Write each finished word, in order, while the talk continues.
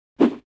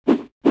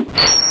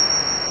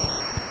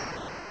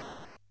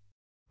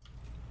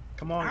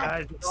Come on,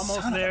 guys. It's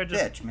almost Son there. of a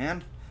bitch,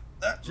 man.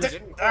 Just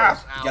Get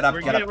up, get up,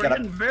 we're get up.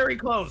 getting very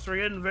close. We're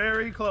getting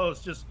very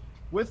close. Just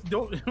with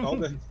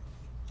Golden.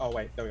 Oh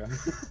wait, there we go.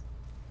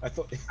 I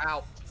thought.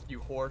 Ow,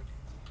 you whore.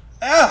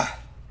 Ah!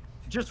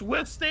 just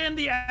withstand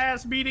the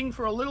ass beating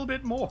for a little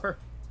bit more.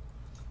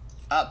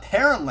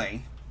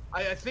 Apparently.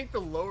 I think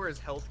the lower his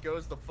health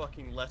goes, the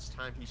fucking less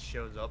time he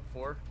shows up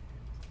for.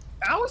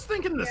 I was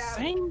thinking the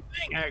same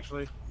thing,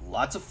 actually.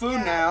 Lots of food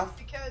now.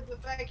 Because the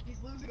fact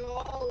he's losing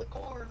all the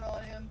corn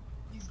on him,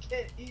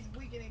 he's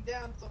weakening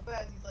down so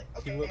fast. He's like,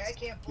 okay, I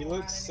can't. He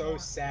looks so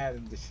sad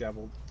and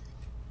disheveled.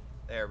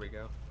 There we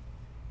go.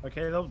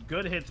 Okay, those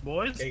good hits,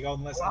 boys. Okay,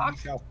 Golden, let's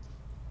shell.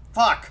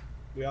 Fuck.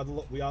 We are the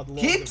lords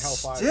Keep of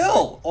Hellfire.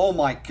 still. Oh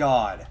my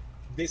god.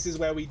 This is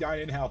where we dine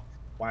in hell.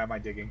 Why am I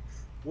digging?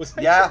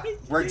 Yeah,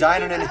 we're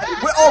dining in.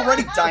 We're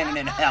already dining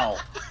in hell.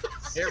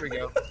 There we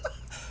go.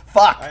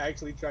 Fuck. I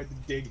actually tried to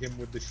dig him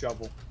with the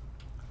shovel.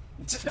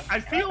 I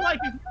feel like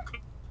if you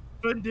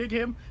could dig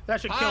him, that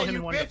should kill him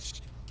in one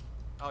hit.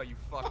 Oh, you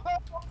fuck.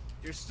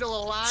 You're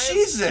still alive?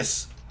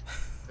 Jesus.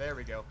 There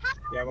we go.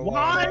 Yeah, but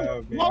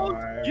Why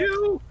won't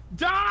you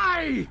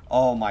die?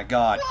 Oh my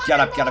god. Get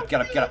up, get up,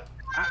 get up, get up.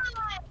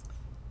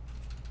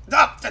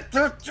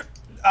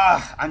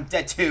 I'm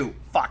dead too.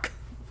 Fuck.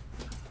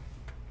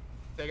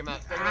 Take him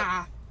out, take him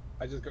out.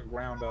 I just got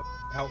ground up.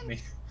 Help me.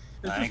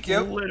 Thank It's you.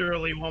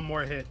 literally one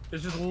more hit.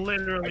 It's just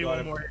literally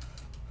one more hit.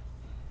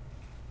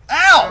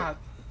 Ow!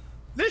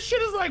 This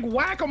shit is like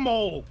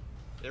whack-a-mole.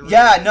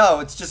 Yeah, no,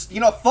 it's just, you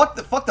know, fuck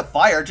the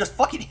fire. Just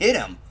fucking hit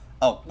him.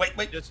 Oh, wait.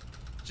 Just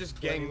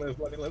Let gang. me live,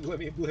 let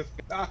me live.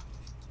 Ah!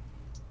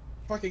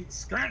 Fucking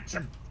scratch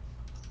him!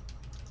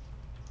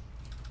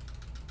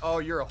 Oh,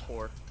 you're a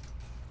whore.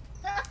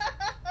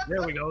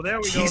 There we go, there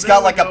we go. He's there got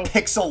we like go. a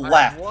pixel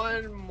left.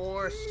 One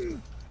more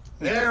soup.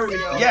 There we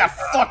go. Yeah,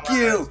 fuck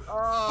you!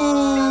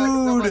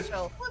 Oh, Food!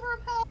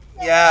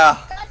 Yeah.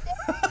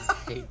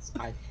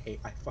 I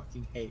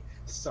fucking hate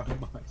so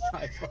much.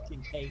 I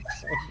fucking hate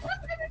so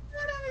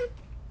much.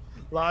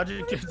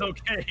 Logic is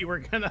okay. We're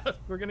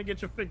gonna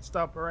get you fixed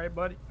up, alright,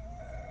 buddy?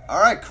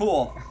 Alright,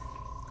 cool.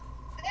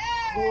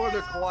 Board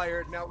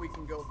acquired. Now we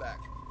can go back.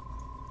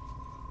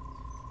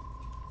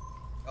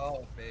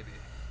 Oh, baby.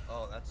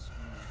 Oh, that's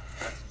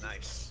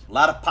nice. A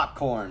lot of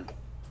popcorn.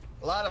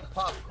 A lot of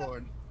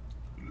popcorn.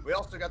 We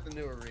also got the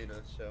new arena,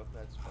 so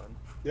that's fun.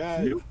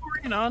 Yeah. New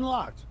arena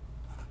unlocked.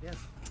 Yeah.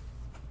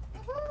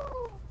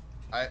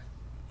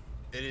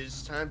 It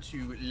is time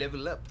to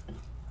level up.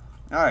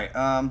 Alright,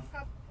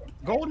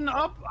 Golden,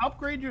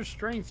 upgrade your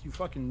strength, you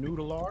fucking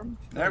noodle arm.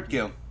 there we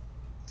go.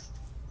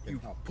 You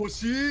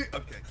pussy.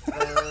 Okay.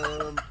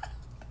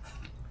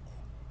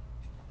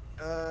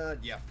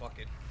 Yeah. Fuck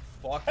it.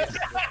 Fuck it.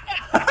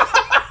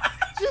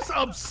 Just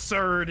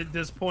absurd at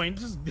this point.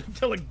 Just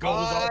until it goes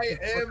off. I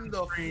am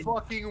the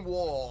fucking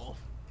wall.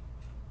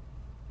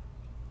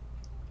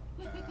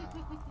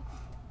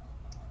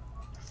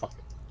 Fuck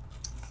it.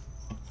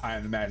 I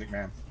am the magic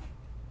man.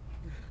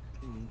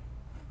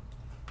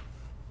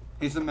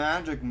 He's a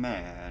magic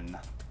man.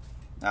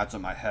 That's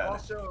in my head.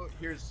 Also,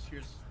 here's the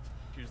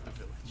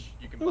village.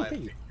 You can buy a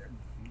picture.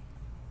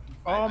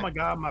 Oh my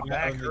god, my I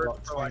back only hurts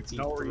got for like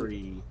no reason.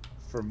 23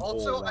 from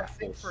Also, all I that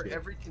think for bullshit.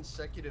 every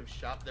consecutive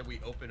shop that we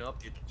open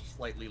up, it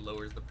slightly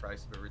lowers the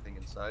price of everything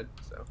inside.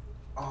 So.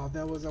 Oh,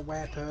 there was a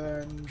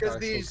weapon. Because that I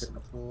these, still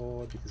couldn't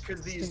afford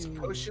because these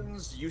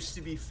potions used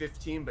to be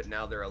 15, but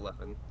now they're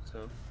 11.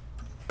 So.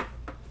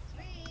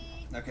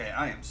 Okay,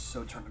 I am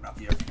so turning off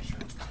the air conditioner.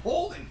 It's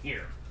cold in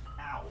here.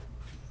 Ow.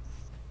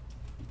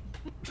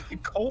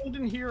 Cold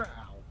in here,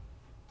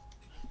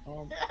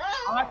 ow.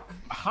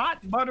 Hot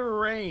butter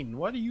rain.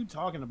 What are you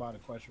talking about,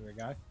 Equestria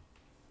guy?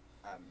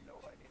 I have no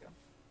idea.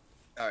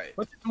 All right.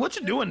 What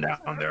you doing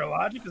down there,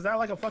 Logic? Is that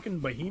like a fucking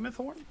behemoth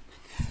horn?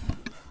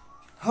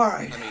 All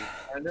right. I mean,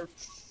 kind of.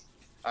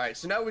 All right.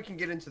 So now we can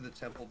get into the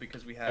temple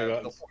because we have the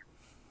horn.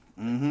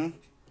 Mm-hmm.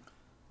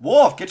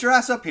 Wolf, get your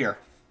ass up here.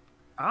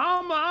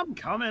 I'm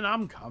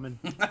coming.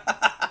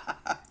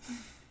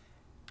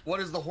 What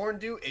does the horn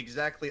do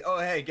exactly? Oh,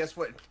 hey, guess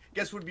what?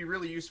 Guess would be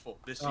really useful.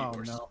 This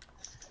seahorse. No.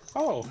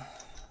 Oh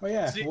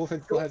yeah. See, Wolf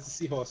still has the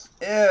seahorse.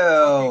 Ew.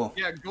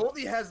 Yeah,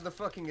 Goldie has the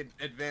fucking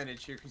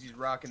advantage here because he's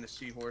rocking the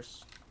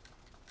seahorse.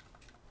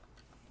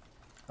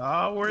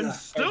 Oh, we're in Hey,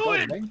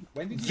 stewing.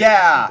 when did you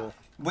Yeah. get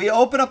We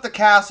open up the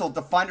castle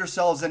to find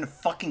ourselves in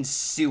fucking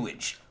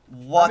sewage.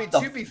 What I mean, the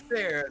to be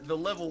fair, the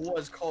level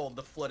was called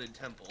the Flooded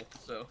Temple,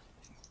 so.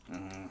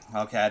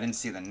 Okay, I didn't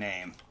see the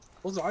name.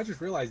 Also, I just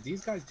realized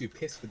these guys do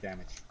piss for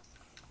damage.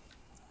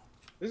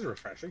 This is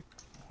refreshing.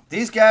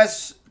 These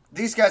guys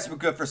were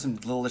good for some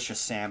delicious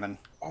salmon.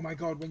 Oh my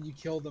god, when you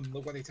kill them,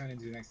 look what they turn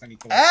into the next time you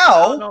kill them.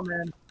 Ow! No,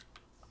 man.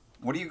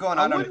 What are you going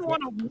I on? wouldn't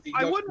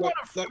want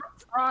to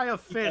fry a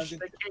fish that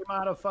came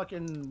out of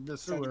fucking the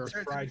sewer.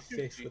 Fried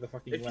fish with a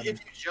fucking If lemon. you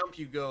jump,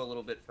 you go a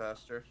little bit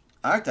faster.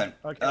 Alright then.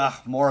 Okay. Ugh,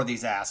 more of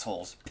these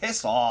assholes.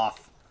 Piss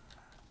off.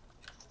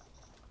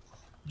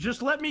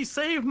 Just let me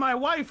save my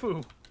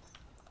waifu.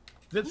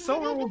 That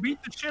Silver will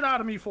beat the shit out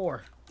of me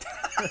for.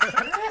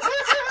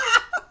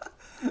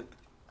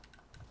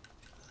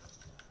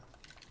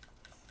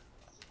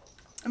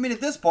 I mean,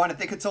 at this point, I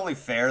think it's only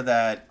fair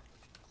that,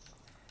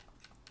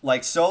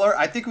 like, Solar,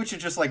 I think we should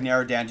just, like,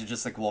 narrow down to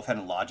just, like, Wolfhead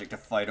and Logic to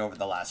fight over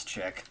the last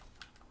chick.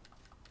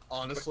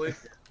 Honestly,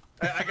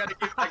 I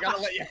gotta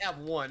let you have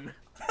one.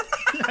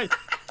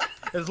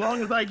 As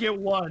long as I get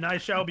one, I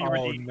shall be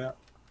redeemed. No.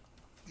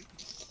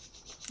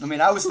 I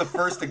mean, I was the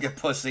first to get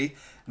pussy,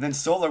 and then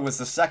Solar was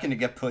the second to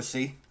get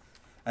pussy.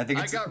 I think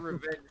it's... I got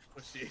revenge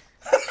pussy.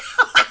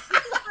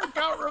 I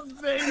got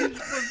revenge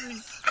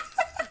pussy.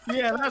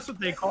 Yeah, that's what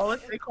they call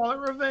it. They call it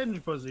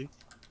revenge pussy.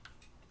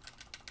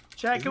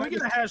 Chad, can we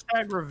get a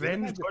hashtag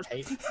revenge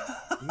pussy?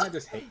 Didn't I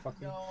just hate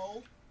fucking?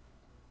 No.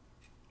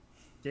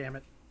 Damn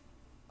it.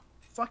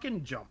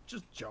 Fucking jump.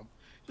 Just jump.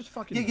 Just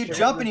fucking You jump.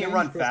 jump and you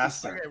run Revenge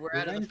faster. Okay, we're out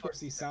of the Revenge fuck.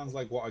 pussy sounds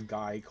like what a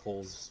guy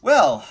calls.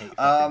 Well, hate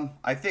fucking.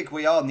 I think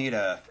we all need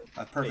a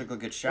perfectly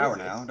good shower what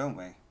is now, this? don't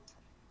we?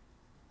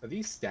 Are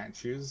these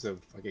statues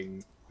of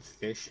fucking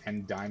fish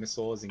and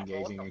dinosaurs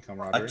engaging in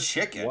camaraderie? A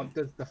chicken? What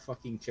does the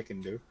fucking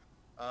chicken do?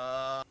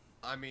 I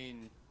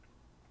mean,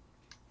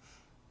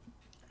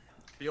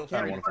 feel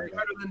I don't free. wanna It's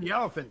better than the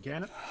elephant,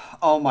 can it?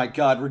 Oh my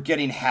god, we're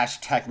getting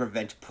hashtag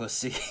revenge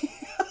pussy.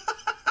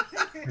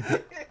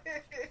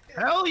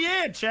 Hell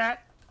yeah,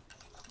 chat.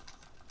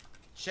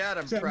 Chad,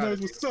 I'm Chat proud knows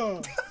of you. what's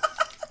up.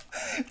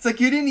 It's like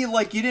you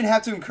didn't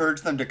have to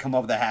encourage them to come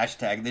up with a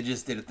hashtag. They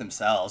just did it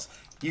themselves.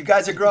 You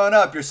guys are growing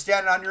up. You're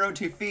standing on your own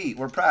 2 feet.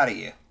 We're proud of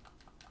you.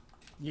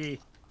 Yeah.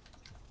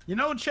 You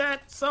know,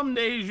 chat, some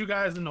days you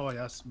guys annoy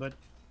us, but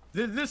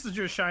this is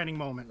your shining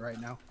moment right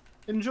now.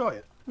 Enjoy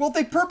it. Well,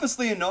 they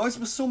purposely annoy us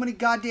with so many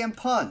goddamn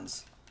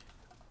puns.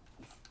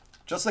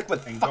 Just like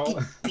with And fucking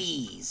go-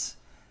 bees.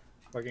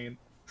 Fucking.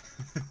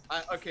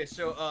 Okay,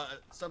 so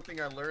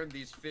something I learned: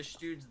 these fish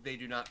dudes, they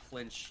do not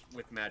flinch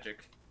with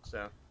magic.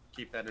 So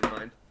keep that in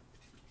mind.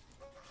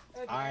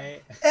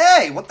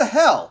 Hey, what the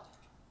hell?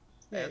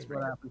 Yeah, that's What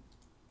right. happened?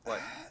 What?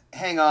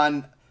 Hang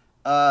on.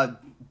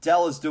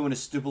 Dell is doing a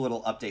stupid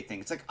little update thing.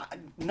 It's like,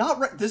 not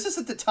right. This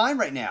isn't the time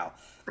right now.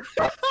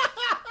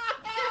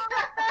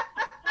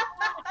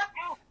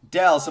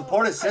 Dell,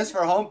 support assist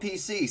for home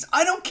PCs.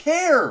 I don't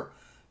care.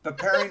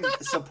 Preparing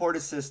support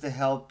assist to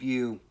help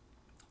you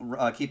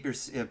keep your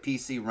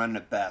PC running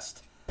at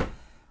best.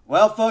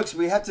 Well, folks,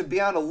 we have to be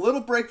on a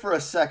little break for a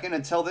second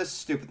until this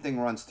stupid thing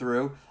runs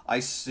through. I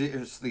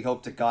seriously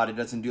hope to God it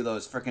doesn't do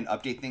those freaking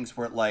update things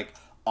where it, like,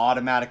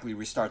 automatically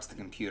restarts the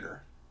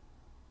computer.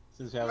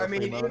 Since we have I a free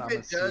mean, moment, if I'm it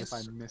gonna see if I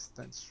does- missed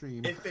that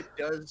stream. If it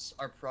does,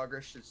 our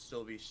progress should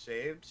still be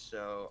saved,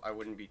 so I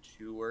wouldn't be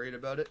too worried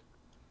about it.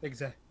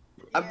 Exactly.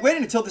 I'm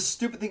waiting until this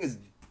stupid thing is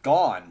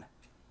gone.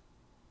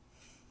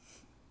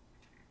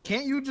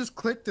 Can't you just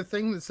click the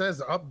thing that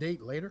says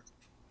update later?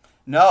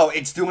 No,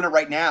 it's doing it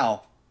right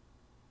now.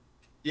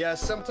 Yeah,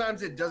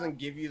 sometimes it doesn't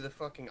give you the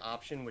fucking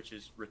option, which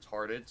is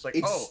retarded. It's like,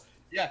 It's- oh,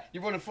 yeah,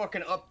 you want to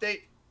fucking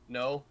update?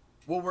 No.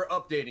 Well, we're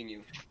updating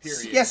you.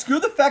 Period. Yeah, screw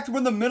the fact we're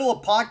in the middle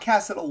of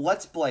podcast at a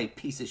Let's Play,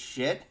 piece of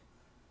shit.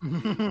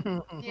 Yeah,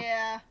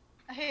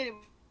 I hate it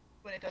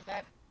when it does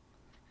that.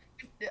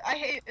 I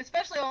hate,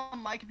 especially on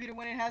my computer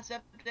when it has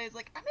updates.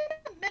 Like, I'm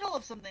in the middle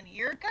of something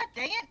here. God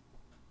dang it!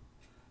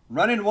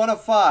 Running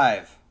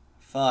 105.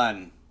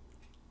 Fun.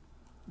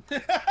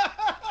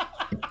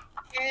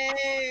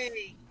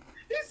 Yay!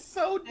 He's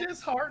so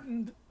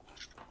disheartened.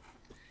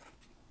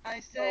 I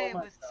say Oh it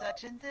my with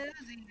such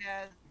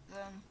enthusiasm.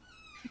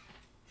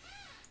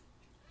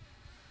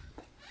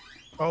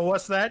 Oh,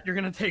 what's that? You're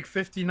gonna take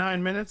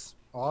 59 minutes?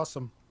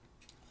 Awesome.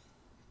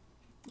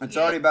 It's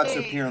already about to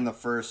Yay. appear on the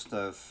first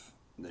of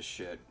this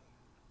shit.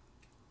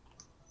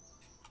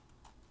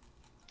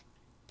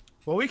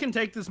 Well, we can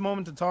take this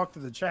moment to talk to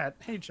the chat.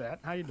 Hey, chat,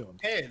 how you doing?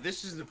 Hey,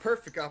 this is the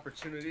perfect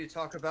opportunity to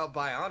talk about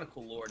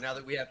Bionicle lore now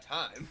that we have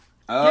time.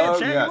 Oh, yeah,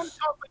 chat, you want yes. to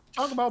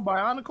talk about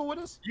Bionicle with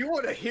us? You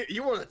want to hear?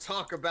 You want to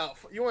talk about?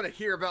 You want to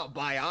hear about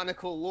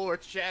Bionicle lore,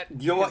 chat?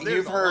 You want- 'Cause there's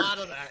you've a heard- lot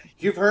of that.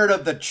 You've heard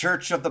of the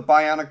Church of the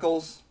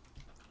Bionicles?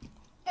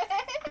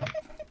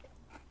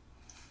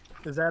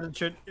 Is that a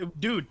shit?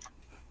 Dude,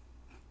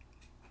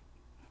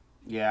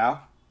 Yeah.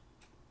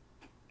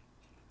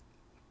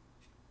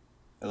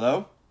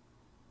 Hello?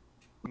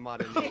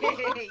 Modern.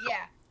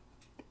 Yeah.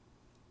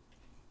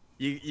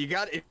 You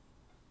got it.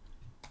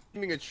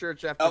 Naming a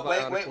church after Oh,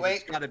 wait, Bionicle, wait.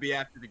 It's got to be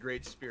after the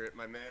Great Spirit,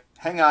 my man.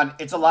 Hang on.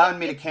 It's allowing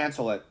me to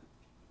cancel it.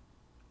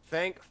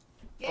 Thank fuck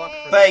Yay.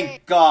 for that.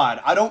 Thank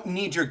God. I don't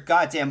need your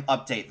goddamn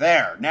update.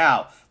 There.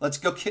 Now, let's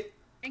go kick.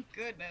 Thank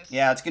goodness.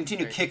 Yeah, let's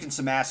continue Great. kicking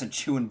some ass and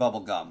chewing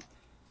bubble gum.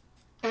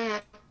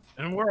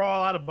 and we're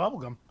all out of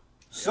bubblegum.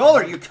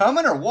 Solar, you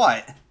coming or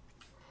what?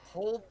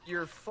 Hold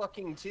your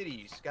fucking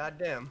titties,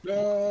 goddamn.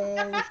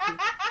 No.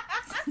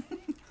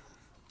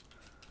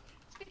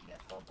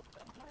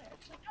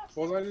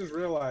 Well, I just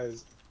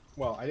realized.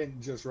 Well, I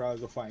didn't just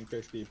realize we're fighting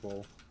fish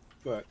people,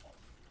 but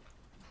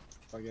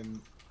fucking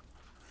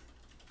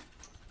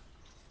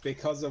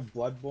because of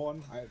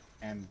Bloodborne,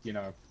 and you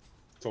know,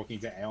 talking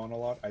to Aeon a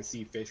lot, I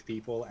see fish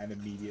people and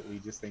immediately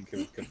just think of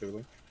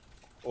Cthulhu,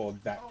 or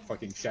that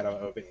fucking Shadow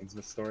over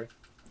Innsmouth story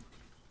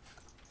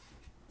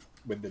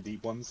with the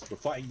deep ones. We're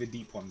fighting the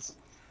deep ones.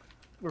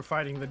 We're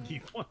fighting the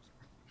deep one.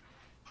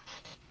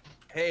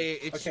 Hey,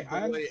 it's Okay,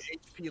 your boy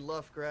HP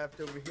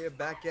Lovecraft over here,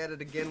 back at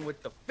it again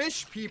with the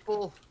fish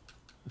people.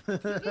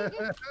 Don't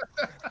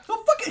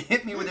fucking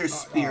hit me with your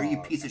spear, you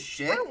piece of I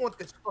shit. don't want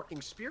this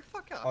fucking spear.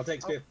 Fuck off. I'll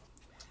take spear.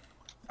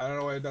 I don't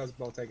know what it does,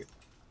 but I'll take it.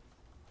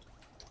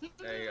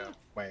 There you go.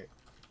 Wait.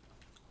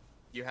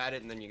 You had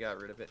it and then you got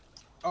rid of it.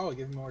 Oh, it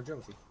gives me more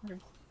agility. Okay.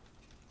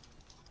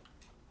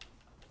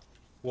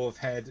 Wolf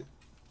head,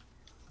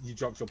 you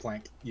dropped your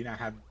plank. You now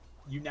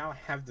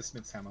have the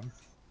Smith's hammer.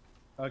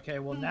 Okay,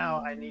 well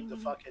now I need to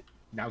fucking.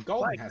 Now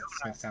Golden has the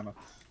Smith's hammer.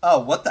 Oh,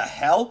 what the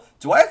hell?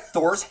 Do I have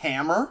Thor's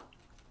hammer?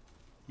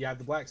 You have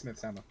the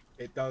blacksmith's hammer.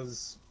 It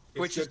does.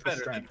 Which is good for better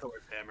than strength.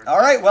 Thor's hammer. All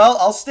right, well,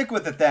 I'll stick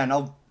with it then.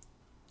 I'll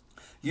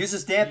use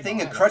this damn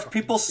thing and I crush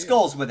fucking people's see it.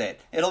 skulls with it.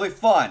 It'll be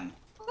fun.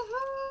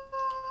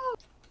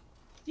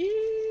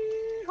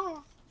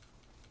 Yeehaw.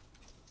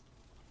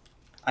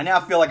 I now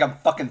feel like I'm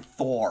fucking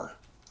Thor.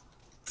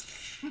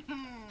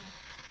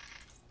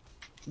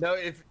 No,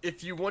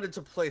 if you wanted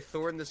to play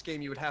Thor in this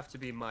game, you would have to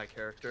be my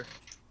character.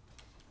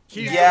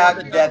 He's Yeah,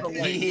 the one that does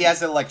the he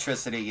has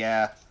electricity,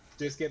 yeah.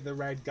 Just get the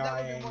red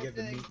guy would be and my get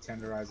the thing. meat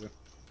tenderizer.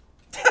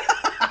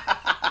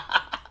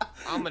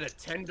 I'm gonna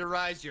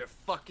tenderize your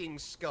fucking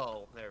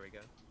skull. There we go.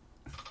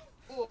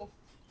 Ooh.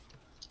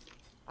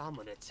 I'm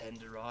gonna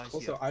tenderize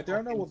Also, your I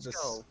don't know fucking what the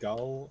skull.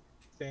 skull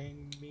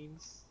thing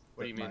means.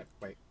 What do you But mean?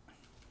 Wait.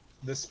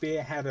 The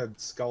spear had a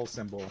skull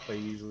symbol, but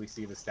you usually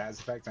see the stats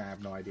effect. I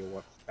have no idea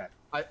what that.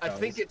 I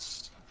think does.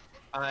 it's.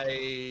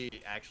 I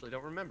actually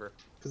don't remember.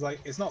 Because like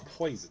it's not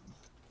poison.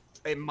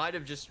 It might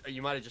have just.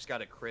 You might have just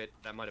got a crit.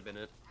 That might have been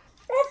it.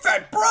 What's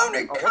that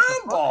brownie Oh, what the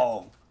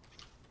combo?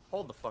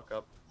 Hold the fuck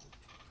up.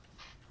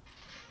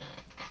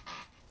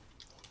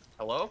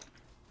 Hello?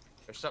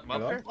 There's something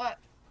Hello? up there? What?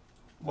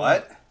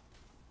 What?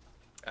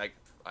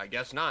 I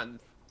guess not.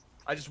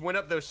 I just went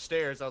up those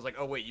stairs. I was like,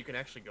 oh wait, you can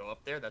actually go up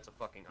there? That's a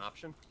fucking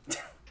option.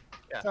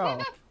 Yeah.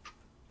 Oh.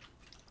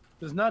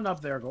 There's nothing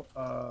up there.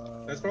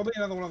 There's probably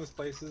another one of those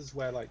places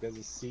where like there's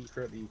a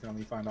secret that you can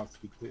only find after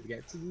you completely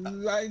get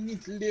to. I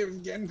need to live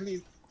again,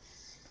 please.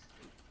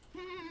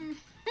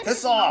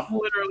 Piss off!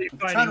 literally I'm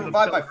fighting trying to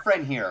revive my themselves.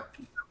 friend here.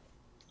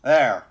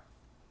 There.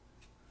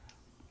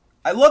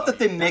 I love that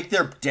they make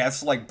their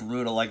deaths like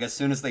brutal. Like as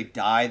soon as they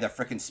die, the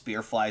freaking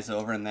spear flies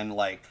over, and then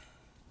like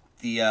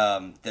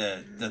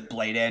the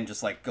blade end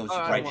just like goes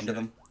I right want into it.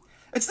 them.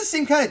 It's the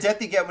same kind of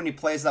death you get when you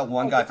play as that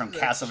one guy what's from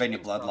that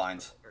Castlevania chainsaw?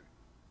 Bloodlines.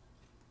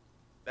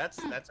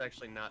 That's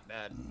actually not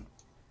bad.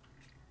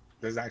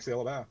 There's actually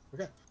all about.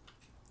 Okay.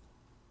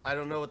 I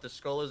don't know what the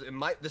skull is.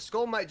 The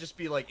skull might just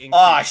be like.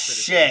 Ah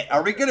increased shit! critical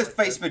Are we gonna like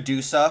face that.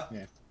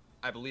 Medusa?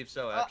 I believe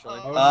so, actually.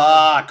 Uh-oh.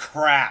 Ah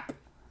crap!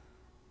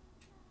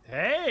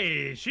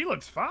 Hey, she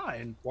looks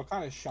fine. What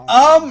kind of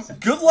shine?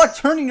 Good luck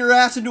turning your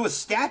ass into a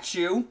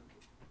statue.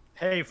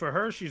 Hey, for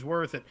her, she's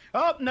worth it.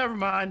 Oh, never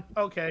mind.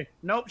 Okay.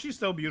 Nope, she's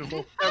still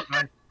beautiful. Never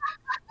mind.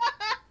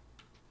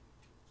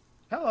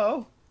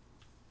 Hello.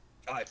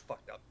 Oh, I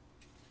fucked up.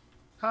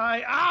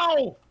 Hi.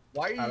 Ow!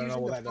 Why are I you don't know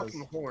using what the that does.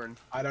 fucking horn?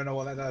 I don't know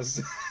what that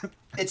does.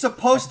 It's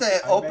supposed to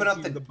I open meant up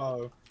to use the. the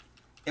bow.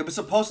 It was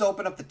supposed to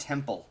open up the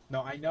temple.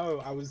 No, I know.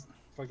 I was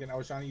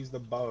trying to use the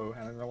bow,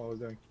 and I don't know what I was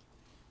doing.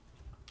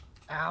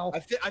 Ow.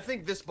 I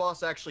think this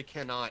boss actually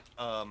cannot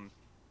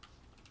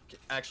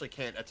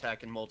can't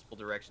attack in multiple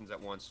directions at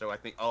once. So I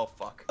think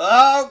fuck.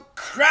 Oh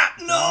crap!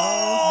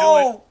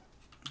 No!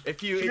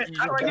 If you Shit,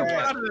 how do I get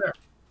out of there?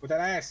 With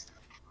that ass.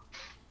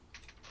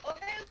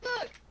 Okay,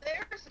 look,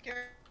 there's the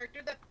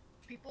character that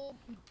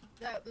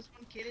that this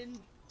one kid in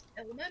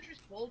elementary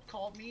school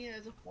called me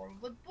as a form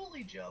of a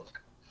bully joke.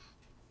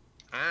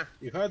 Ah,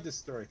 You've heard this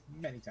story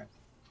many times.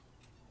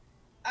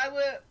 I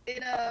was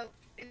in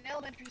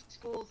elementary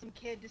school. Some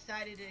kid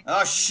decided to.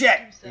 Oh, shit!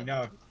 do something. We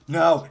know.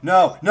 No!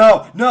 No!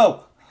 No!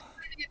 No!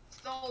 Trying to get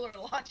solar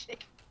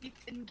logic. He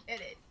didn't get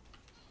it.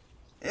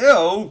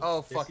 Ew!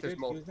 oh Yes, fuck! he There's did.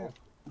 multiple.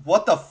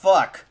 What the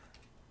fuck?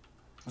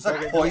 Was that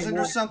Okay, poisoned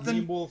or Me something?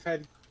 and Wolf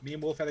had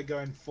to go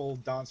in full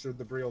Dancer of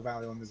the Brio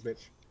Valley on this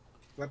bitch.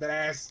 Let that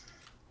ass.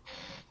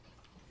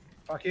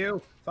 Fuck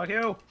you. Fuck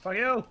you. Fuck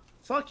you.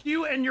 Fuck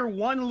you and your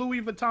one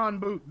Louis Vuitton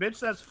boot, bitch.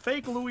 That's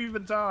fake Louis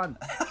Vuitton.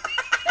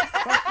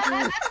 Fuck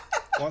you.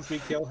 Once we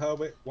kill her,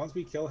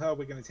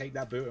 we're gonna take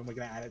that boot and we're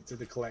gonna add it to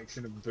the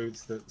collection of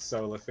boots that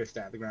Solar fished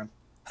out of the ground.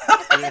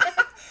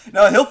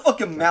 No, he'll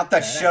fucking mount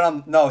that shit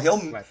on. No, he'll.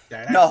 Slap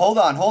that No, ass. hold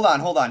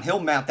on. He'll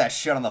mount that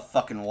shit on the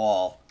fucking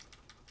wall.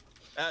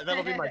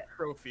 That'll be my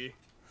trophy.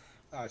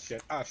 Oh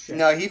shit. Oh shit.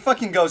 No, he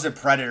fucking goes in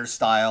Predator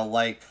style,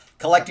 like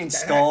collecting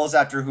skulls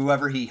after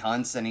whoever he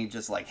hunts, and he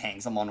just like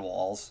hangs them on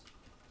walls.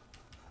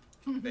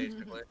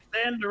 Basically.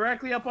 Stand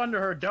directly up under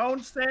her.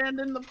 Don't stand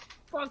in the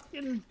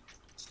fucking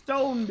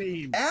stone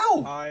beam.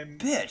 Ow! I'm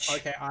Bitch.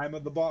 Okay, I'm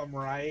at the bottom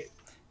right.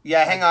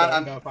 Yeah, hang I on.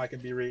 don't know if I can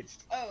be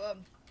reached. Oh,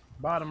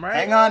 Bottom right.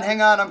 Hang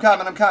on.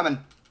 I'm coming.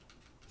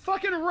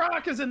 Fucking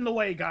rock is in the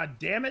way, god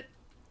damn it.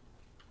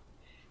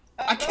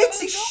 I can't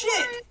see don't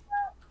shit. worry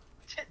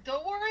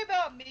don't worry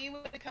about me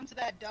when it comes to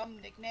that dumb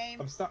nickname.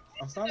 I'm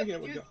starting to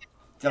get what you're.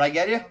 Did I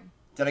get you?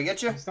 Did I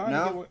get you? I'm starting,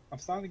 No? I'm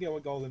starting to get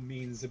what Golden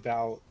means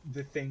about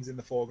the things in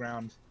the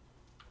foreground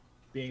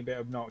being a bit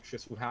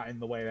obnoxious with how in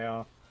the way they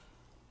are.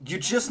 You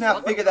just now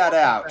figured that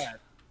out.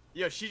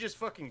 Yo, she just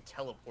fucking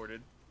teleported.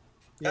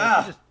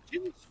 Yeah,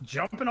 she's just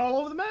jumping all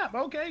over the map.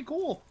 Okay,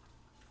 cool.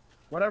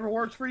 Whatever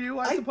works for you,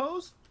 I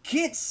suppose.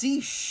 Can't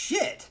see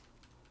shit.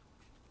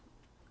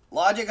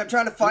 Logic, I'm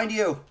trying to find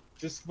you.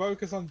 Just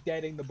focus on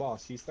deading the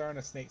boss. She's throwing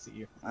her snakes at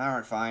you.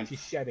 Alright, fine.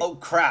 She's shedding. Oh,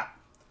 crap.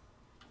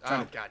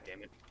 Oh, god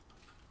damn it.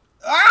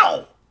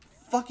 Ow!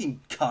 Fucking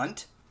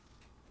cunt.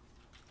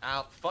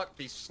 Ow, fuck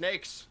these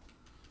snakes.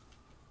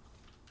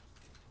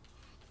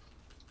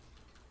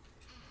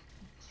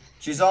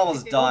 She's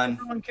almost done.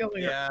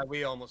 Yeah,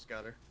 we almost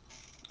got her.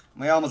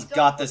 We almost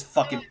got this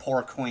fucking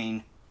poor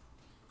queen.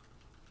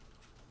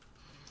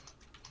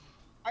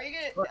 Are you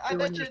gonna? I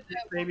bet you that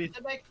the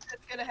next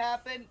that's gonna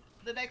happen.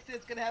 The next thing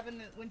that's gonna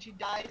happen when she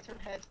dies, her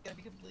head's gonna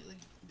be completely.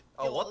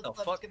 Oh, what the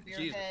fuck?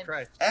 Jesus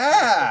Christ!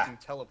 Ah! Fucking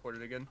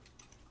teleported again.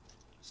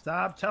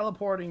 Stop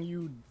teleporting,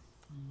 you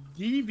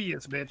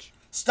devious bitch.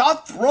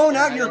 Stop throwing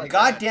out your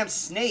goddamn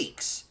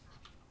snakes.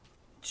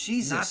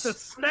 Jesus. Not the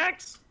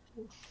snakes.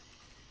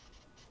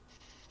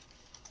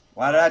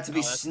 Why did it have to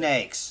be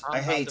snakes?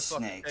 I hate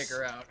snakes. Take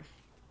her out.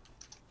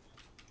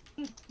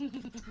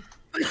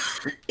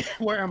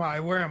 Where am I?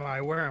 Where am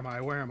I? Where am I?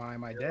 Where am I?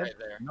 Am I dead? Right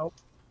there. Nope.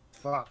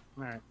 Fuck.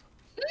 All right.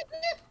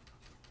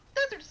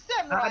 Desert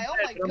Samurai. Oh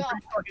my god. I'm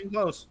pretty fucking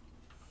close.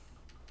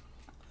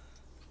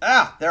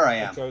 Ah, there I I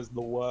am. chose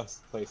the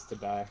worst place to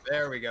die.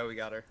 There we go. We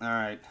got her. All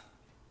right.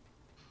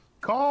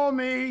 Call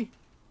me.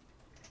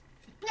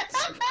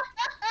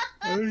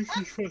 I think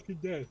she's fucking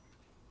dead.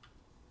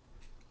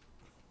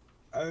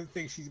 I don't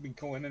think she's been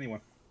calling anyone.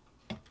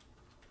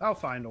 I'll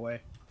find a way.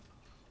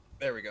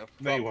 There we go.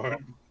 No, you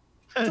won't.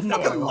 No,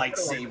 Fucking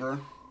lightsaber.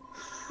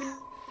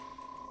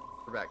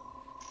 We're back.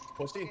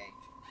 Pussy. Okay.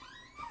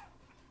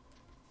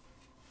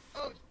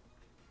 Oh,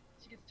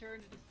 she gets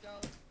turned into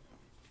stone.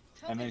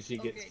 And then she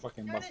gets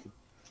fucking busted.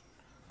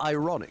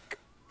 Ironic.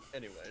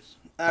 Anyways.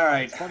 All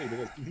right. It's funny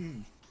because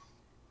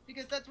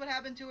Because that's what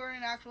happened to her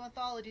in actual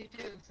anthology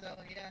too. So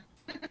yeah.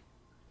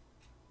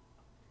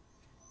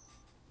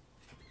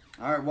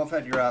 All right,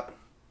 Wolfhead, you're up.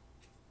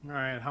 All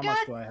right. How God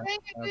much do I have? dang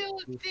it, Wheel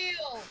of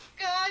Steel!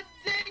 God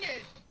dang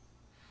it!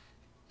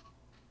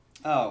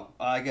 Oh,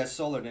 I guess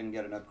Solar didn't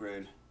get an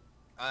upgrade.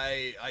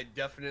 I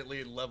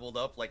definitely leveled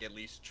up like at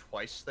least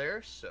twice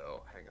there.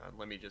 So hang on.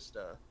 Let me just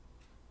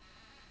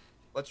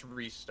let's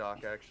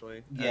restock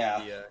actually.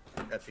 Yeah.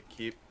 At the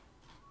keep.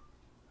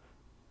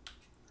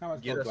 how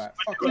much Get gold us- back?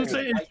 Fuck I'm you.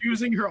 saying it's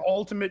using her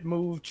ultimate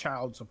move,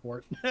 child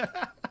support.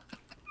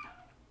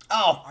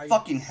 Oh, I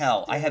fucking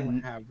hell. I still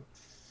have... have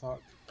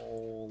fuck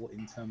all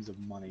in terms of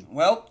money.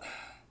 Well,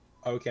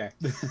 Okay.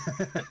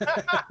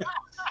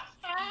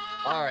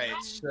 All right.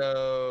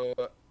 So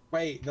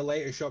Wait, the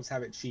later shops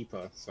have it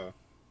cheaper, so.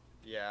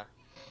 yeah.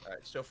 All right.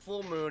 So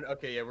full moon.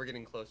 Okay. Yeah, we're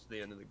getting close to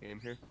the end of the game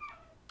here.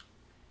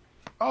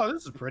 Oh,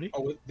 this is pretty.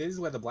 Oh, this is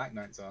where the Black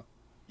Knights are.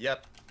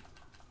 Yep.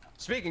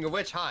 Speaking of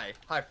which, hi,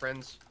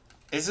 friends.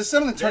 is this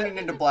something turning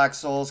into Black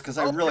Souls? Because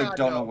I Oh, really God,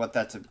 don't no. know what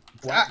that's...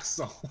 Black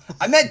Soul.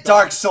 I meant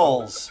Dark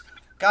Souls.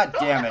 God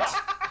damn it.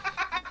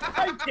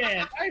 I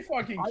can't. I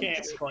fucking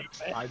can't.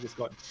 I just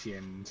got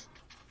chinned.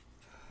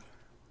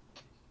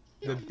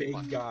 The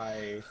big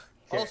guy.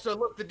 Also,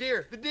 look, the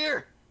deer. The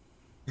deer.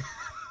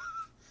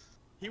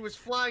 He was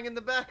flying in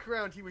the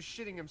background. He was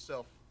shitting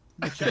himself.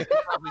 The chat can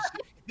probably see.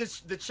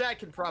 The chat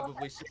can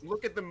probably see.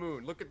 Look at the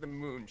moon. Look at the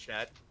moon,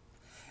 chat.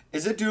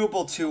 Is it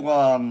doable to,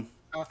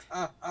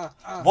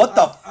 what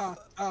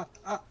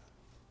the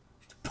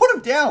Put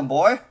him down,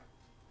 boy.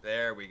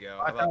 There we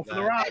go. How Watch about out for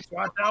the that? rocks.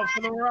 Watch out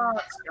for the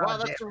rocks. Wow, God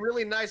that's damn. some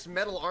really nice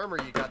metal armor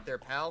you got there,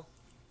 pal.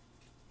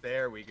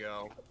 There we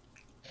go.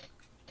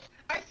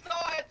 I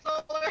saw it,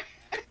 Solar.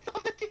 I saw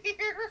the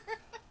deer.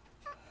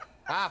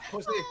 Ah,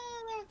 pussy.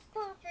 Oh, that's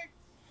perfect.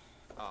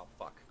 Oh,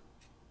 fuck.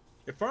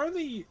 If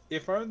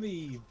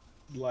only,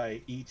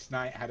 like, each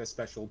knight had a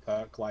special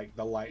perk, like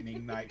the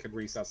lightning knight could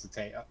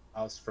resuscitate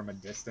us from a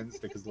distance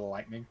because of the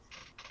lightning.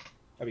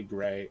 That'd be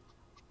great.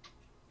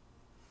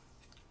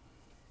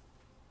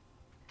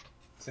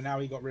 So now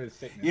we got rid of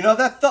thickness. You know,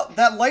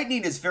 that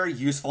lightning is very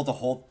useful to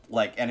hold,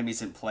 like,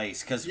 enemies in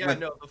place. Because Yeah,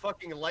 no, the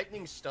fucking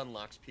lightning stun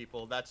locks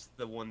people. That's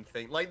the one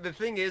thing. Like, the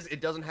thing is, it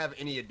doesn't have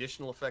any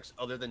additional effects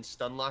other than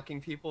stun locking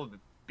people. But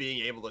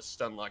being able to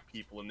stun lock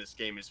people in this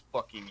game is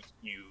fucking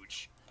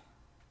huge.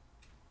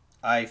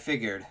 I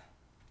figured.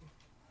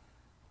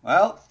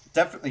 Well,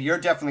 you're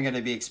definitely going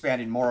to be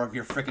expanding more of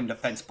your frickin'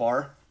 defense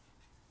bar.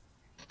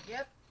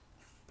 Yep.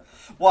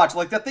 Watch,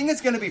 like, that thing is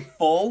going to be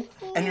full,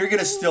 and you're going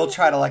to still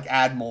try to, like,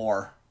 add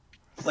more.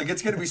 Like,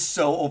 it's going to be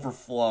so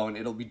overflown,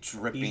 it'll be He's the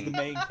dripping.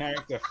 main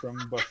character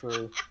from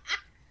Buffalo,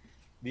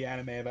 the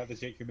anime about the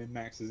chick who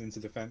min-maxes into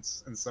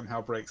defense and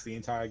somehow breaks the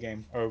entire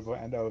game over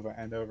and over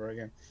and over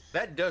again.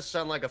 That does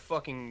sound like a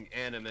fucking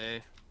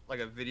anime. Like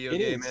a video It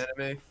game is.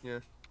 anime. Yeah.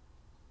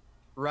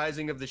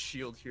 Rising of the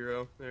Shield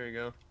Hero. There you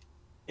go.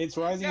 It's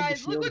Rising of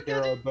Guys, the look Shield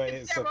what Hero, this but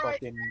it's a samurai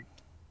fucking...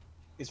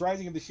 It's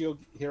Rising of the Shield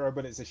Hero,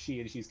 but it's a she,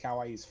 and she's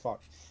kawaii as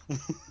fuck.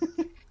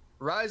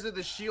 Rise of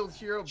the Shield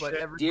Hero, but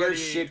everybody... Dear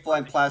Shitfly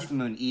and Plasma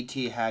Moon,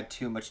 E.T. had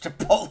too much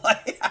Chipotle.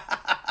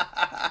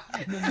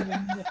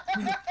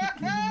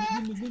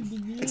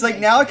 It's like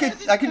now I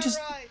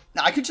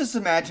could just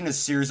imagine a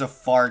series of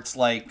farts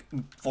like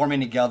forming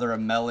together a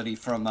melody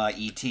from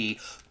E.T.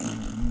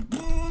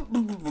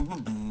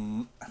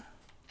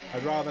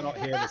 I'd rather not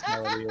hear this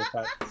melody if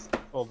that's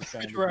all the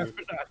same. I'd rather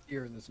not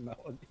hear this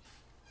melody.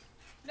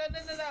 No.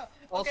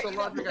 Also, Okay,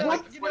 Logic, no, I'd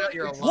like to you point know out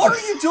you're alive. What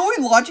are you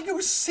doing, Logic? You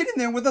were sitting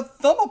there with a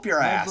thumb up your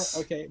ass.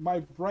 Okay, my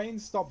brain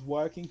stopped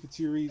working for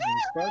two reasons.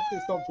 First,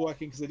 it stopped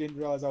working because I didn't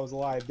realize I was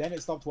alive. Then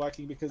it stopped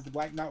working because the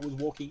Black Knight was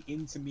walking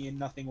into me and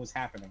nothing was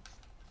happening.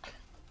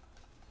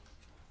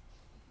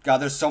 God,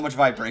 there's so much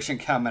vibration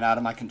coming out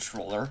of my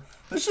controller.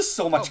 There's just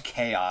so much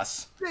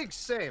chaos. Big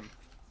same.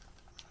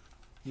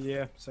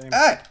 Yeah, same.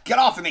 Hey, get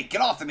off of me!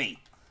 Get off of me!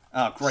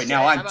 Oh, great, now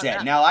Shit, how I'm about dead.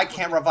 that? Now I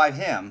can't revive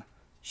him.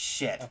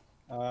 Shit.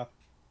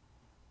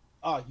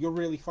 Oh, you're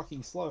really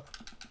fucking slow.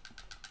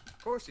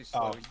 Of course he's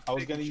slow. Oh, I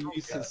was gonna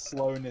use his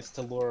slowness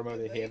to lure him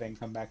over here, then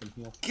come back and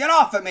heal. Get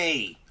off of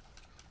me!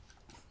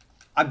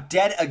 I'm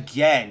dead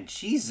again.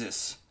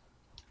 Jesus.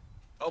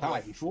 Oh, boy.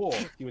 Hi, fool.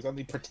 He was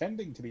only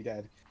pretending to be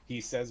dead,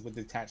 he says with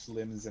detached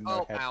limbs and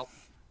no Oh, head. ow.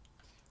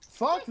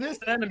 Fuck this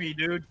enemy,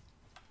 dude.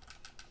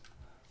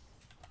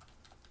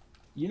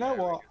 You know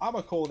what? I'm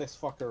gonna call this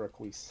fucker a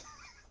Requise.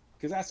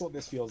 Because that's what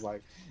this feels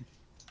like.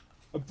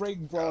 A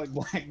big brawling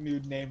black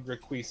nude named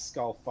Requise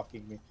skull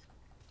fucking me.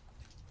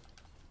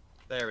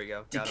 There we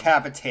go. Got him.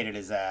 Decapitated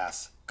his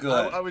ass.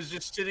 Good. I was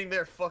just sitting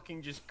there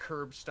fucking just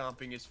curb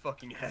stomping his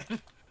fucking head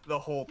the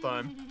whole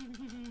time.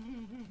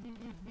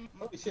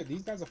 Holy shit,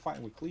 these guys are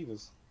fighting with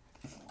cleavers.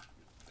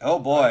 Oh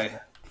boy.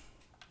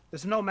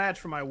 There's no match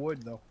for my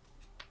wood, though.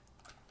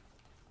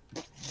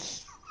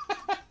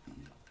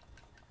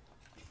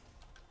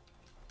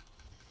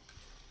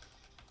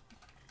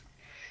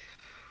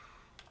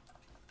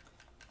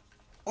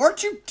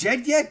 Aren't you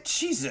dead yet?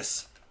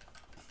 Jesus.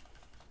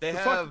 They The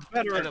have fuck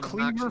better, an a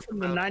cleaver obnoxious from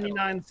the amount of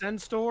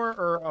 99-cent store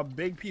or a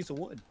big piece of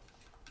wood?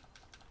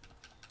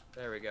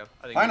 There we go.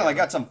 Finally, I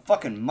got some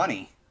fucking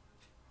money.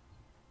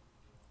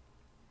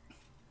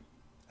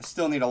 I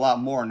still need a lot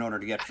more in order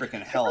to get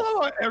freaking health.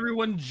 Oh,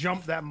 everyone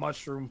jumped that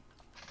mushroom.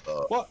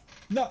 What?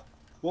 No!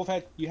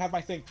 Wolfhead, you have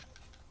my thing.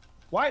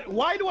 Why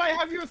do I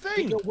have your Take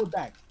thing? your wood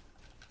back.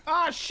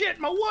 Ah, shit,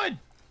 my wood!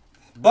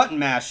 Button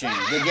mashing,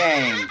 the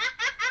game.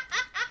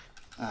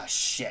 Ah,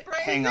 shit.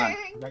 Hang on.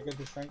 Is that good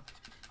to say?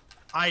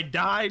 I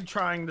died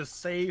trying to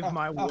save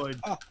my wood.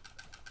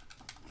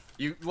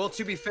 Well,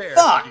 to be fair,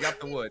 Fuck! you got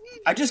the wood.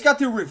 I just got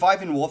through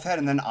reviving Wolfhead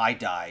and then I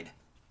died.